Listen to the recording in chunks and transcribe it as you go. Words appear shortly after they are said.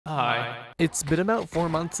Hi. It's been about 4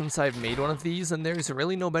 months since I've made one of these, and there's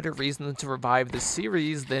really no better reason to revive the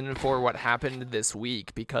series than for what happened this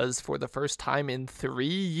week, because for the first time in 3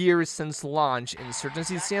 years since launch,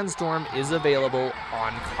 Insurgency Sandstorm is available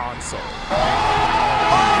on console.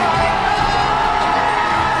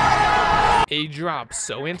 A drop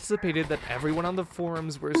so anticipated that everyone on the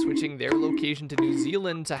forums were switching their location to New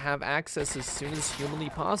Zealand to have access as soon as humanly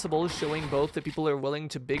possible, showing both that people are willing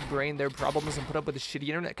to big brain their problems and put up with a shitty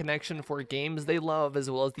internet connection for games they love, as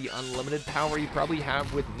well as the unlimited power you probably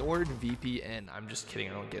have with NordVPN. I'm just kidding,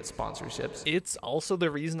 I don't get sponsorships. It's also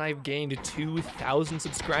the reason I've gained 2,000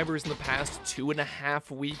 subscribers in the past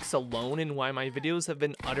 2.5 weeks alone, and why my videos have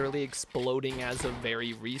been utterly exploding as of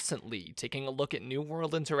very recently. Taking a look at New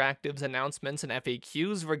World Interactive's announcement and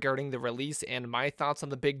FAQs regarding the release and my thoughts on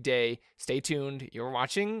the big day. Stay tuned, you're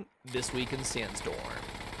watching This Week in Sandstorm.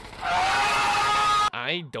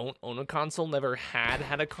 I don't own a console, never had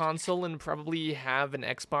a console, and probably have an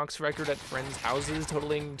Xbox record at friends' houses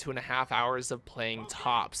totaling 2.5 hours of playing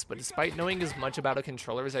tops. But despite knowing as much about a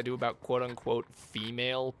controller as I do about quote-unquote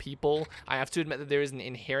female people, I have to admit that there is an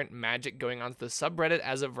inherent magic going on to the subreddit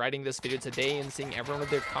as of writing this video today and seeing everyone with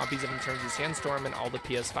their copies of Insurgency Sandstorm and all the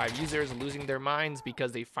PS5 users losing their minds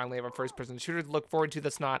because they finally have a first-person shooter to look forward to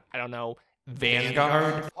that's not, I don't know,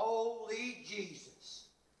 Vanguard. Holy Jesus.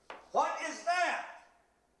 What is that?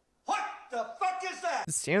 What the fuck is that?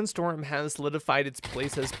 Sandstorm has solidified its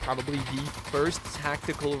place as probably the first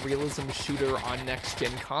tactical realism shooter on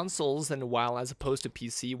next-gen consoles, and while as opposed to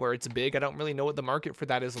PC where it's big, I don't really know what the market for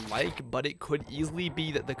that is like, but it could easily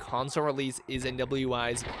be that the console release is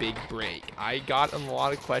NWI's big break. I got a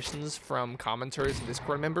lot of questions from commenters and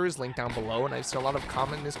Discord members, linked down below, and I've seen a lot of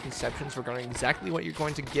common misconceptions regarding exactly what you're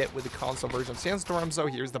going to get with the console version of Sandstorm, so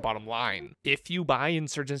here's the bottom line. If you buy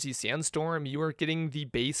Insurgency Sandstorm, you are getting the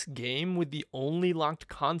base game with the only locked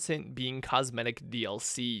content being cosmetic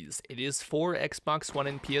DLCs. It is for Xbox One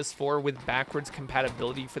and PS4 with backwards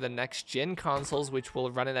compatibility for the next gen consoles, which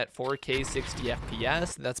will run it at 4K 60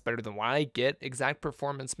 FPS. That's better than what I get. Exact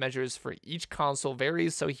performance measures for each console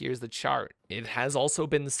varies, so here's the chart. It has also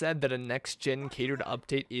been said that a next-gen catered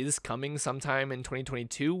update is coming sometime in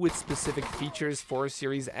 2022 with specific features for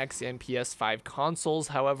Series X and PS5 consoles.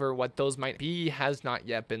 However, what those might be has not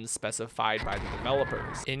yet been specified by the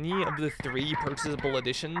developers. Any of the 3 purchasable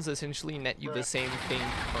editions essentially net you the same thing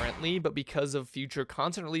currently, but because of future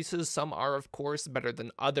content releases, some are of course better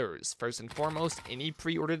than others. First and foremost, any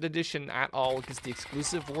pre-ordered edition at all gets the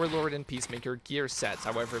exclusive Warlord and Peacemaker gear sets.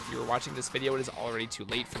 However, if you are watching this video, it is already too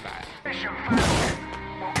late for that.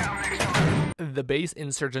 The base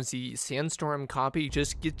Insurgency Sandstorm copy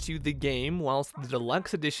just gets you the game, whilst the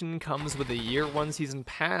deluxe edition comes with a year 1 season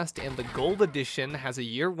pass, and the gold edition has a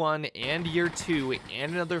year 1 and year 2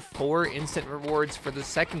 and another 4 instant rewards for the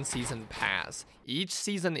second season pass. Each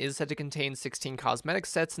season is said to contain 16 cosmetic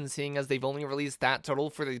sets, and seeing as they've only released that total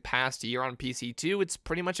for the past year on PC too, it's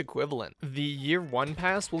pretty much equivalent. The year 1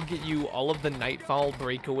 pass will get you all of the Nightfall,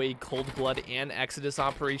 Breakaway, Cold Blood, and Exodus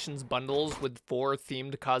operations bundles with 4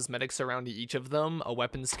 themed cosmetics around each of them, a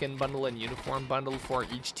weapon skin bundle and uniform bundle for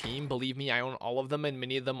each team. Believe me, I own all of them, and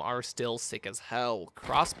many of them are still sick as hell.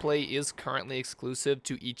 Crossplay is currently exclusive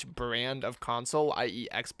to each brand of console, i.e.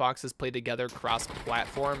 Xboxes play together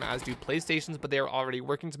cross-platform, as do PlayStation's, but they are already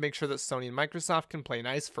working to make sure that Sony and Microsoft can play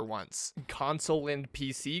nice for once. Console and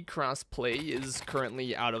PC crossplay is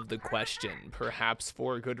currently out of the question, perhaps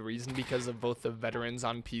for good reason, because of both the veterans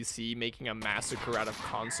on PC making a massacre out of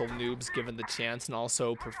console noobs given the chance, and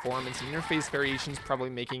also performance and interface variations probably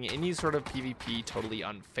making any sort of PvP totally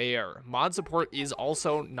unfair. Mod support is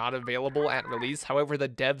also not available at release, however the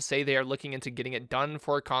devs say they are looking into getting it done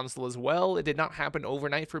for console as well. It did not happen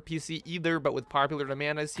overnight for PC either, but with popular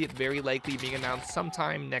demand I see it very likely being announced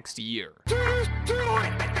sometime next year.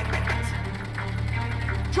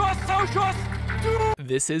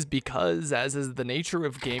 This is because, as is the nature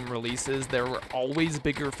of game releases, there are always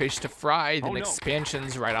bigger fish to fry than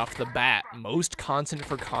expansions right off the bat. Most content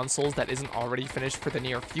for consoles that isn't already finished for the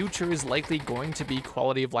near future is likely going to be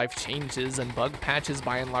quality of life changes and bug patches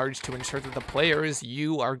by and large to ensure that the players,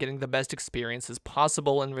 you, are getting the best experiences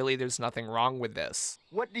possible, and really there's nothing wrong with this.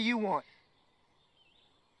 What do you want?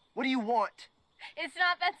 What do you want? It's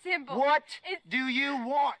not that simple. What do you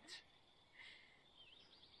want?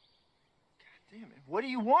 God damn it. What do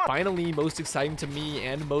you want? Finally, most exciting to me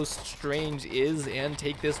and most strange is, and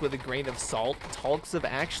take this with a grain of salt, talks of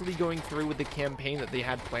actually going through with the campaign that they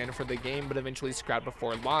had planned for the game but eventually scrapped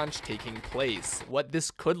before launch taking place. What this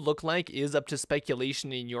could look like is up to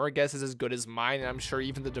speculation, and your guess is as good as mine, and I'm sure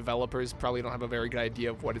even the developers probably don't have a very good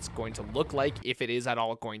idea of what it's going to look like, if it is at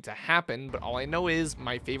all going to happen. But all I know is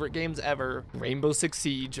my favorite games ever, Rainbow Six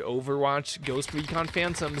Siege, Overwatch, Ghost Recon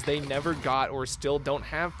Phantoms, they never got or still don't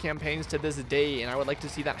have campaigns to this day, and I would like to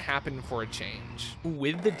see that happen for a change.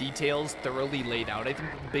 With the details thoroughly laid out, I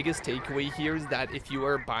think the biggest takeaway here is that if you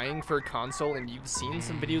are buying for a console and you've seen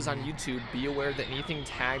some videos on YouTube, be aware that anything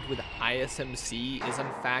tagged with ISMC is in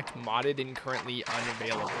fact modded and currently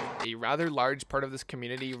unavailable. A rather large part of this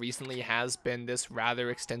community recently has been this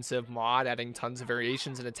rather extensive mod, adding tons of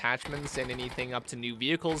variations and attachments and anything up to new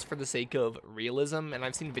vehicles for the sake of realism, and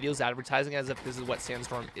I've seen videos advertising as if this is what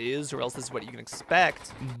Sandstorm is, or else this is what you can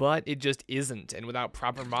expect, but it just isn't, and without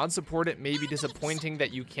proper mod support, it may be disappointing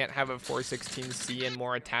that you can't have a 416C and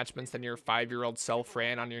more attachments than your 5-year-old self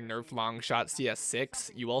ran on your Nerf Longshot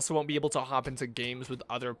CS6. You also won't be able to hop into games with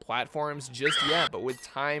other platforms just yet, but with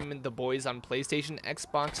time, the boys on PlayStation,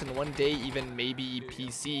 Xbox, and one day even maybe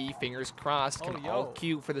PC, fingers crossed, can all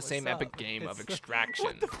queue for the same epic game of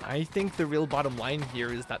Extraction. I think the real bottom line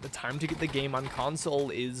here is that the time to get the game on console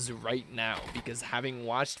is right now, because having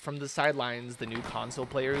watched from the sidelines the new console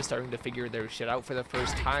players starting to figure their shit out for the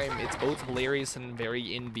first time, it's both hilarious and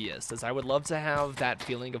very envious, as I would love to have that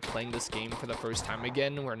feeling of playing this game for the first time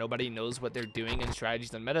again, where nobody knows what they're doing and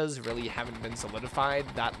strategies and metas really haven't been solidified.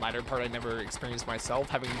 That latter part I never experienced myself,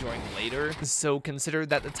 having joined later, so consider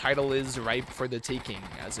that the title is ripe for the taking,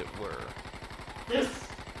 as it were.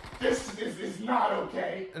 This is not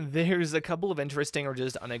okay. There's a couple of interesting or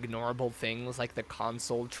just unignorable things, like the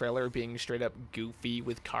console trailer being straight up goofy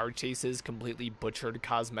with car chases, completely butchered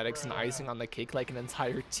cosmetics and icing on the cake, like an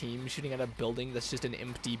entire team shooting at a building that's just an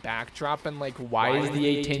empty backdrop, and like, why is the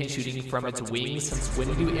A-10 shooting from its wings, since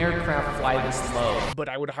when do aircraft fly this low? But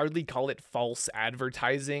I would hardly call it false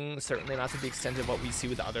advertising, certainly not to the extent of what we see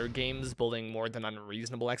with other games, building more than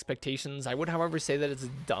unreasonable expectations. I would, however, say that it's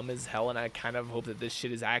dumb as hell, and I kind of hope that this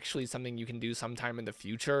shit is actually something you can do sometime in the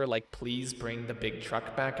future. Like, please bring the big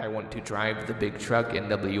truck back. I want to drive the big truck.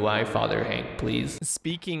 NWI, Father Hank, please.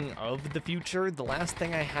 Speaking of the future, the last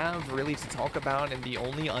thing I have really to talk about, and the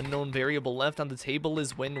only unknown variable left on the table,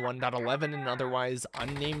 is when 1.11, an otherwise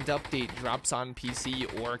unnamed update, drops on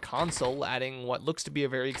PC or console, adding what looks to be a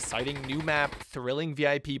very exciting new map, thrilling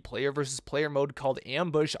VIP player versus player mode called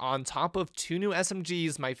Ambush, on top of 2 new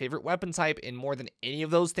SMGs, my favorite weapon type, and more than any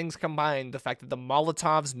of those things combined, the fact that the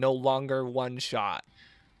Molotovs no longer one shot.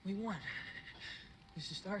 We won.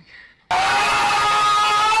 This is dark.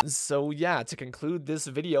 So yeah, to conclude this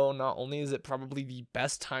video, not only is it probably the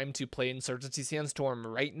best time to play Insurgency Sandstorm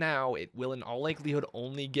right now, it will in all likelihood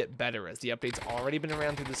only get better, as the update's already been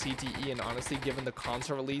around through the CTE, and honestly, given the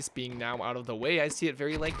console release being now out of the way, I see it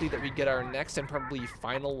very likely that we get our next and probably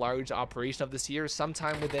final large operation of this year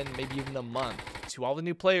sometime within maybe even a month. To all the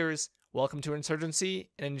new players, welcome to Insurgency,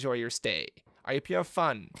 and enjoy your stay. I hope you have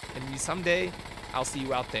fun, and maybe someday, I'll see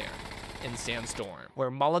you out there in Sandstorm,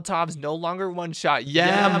 where Molotovs no longer one shot.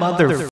 Yeah, mother.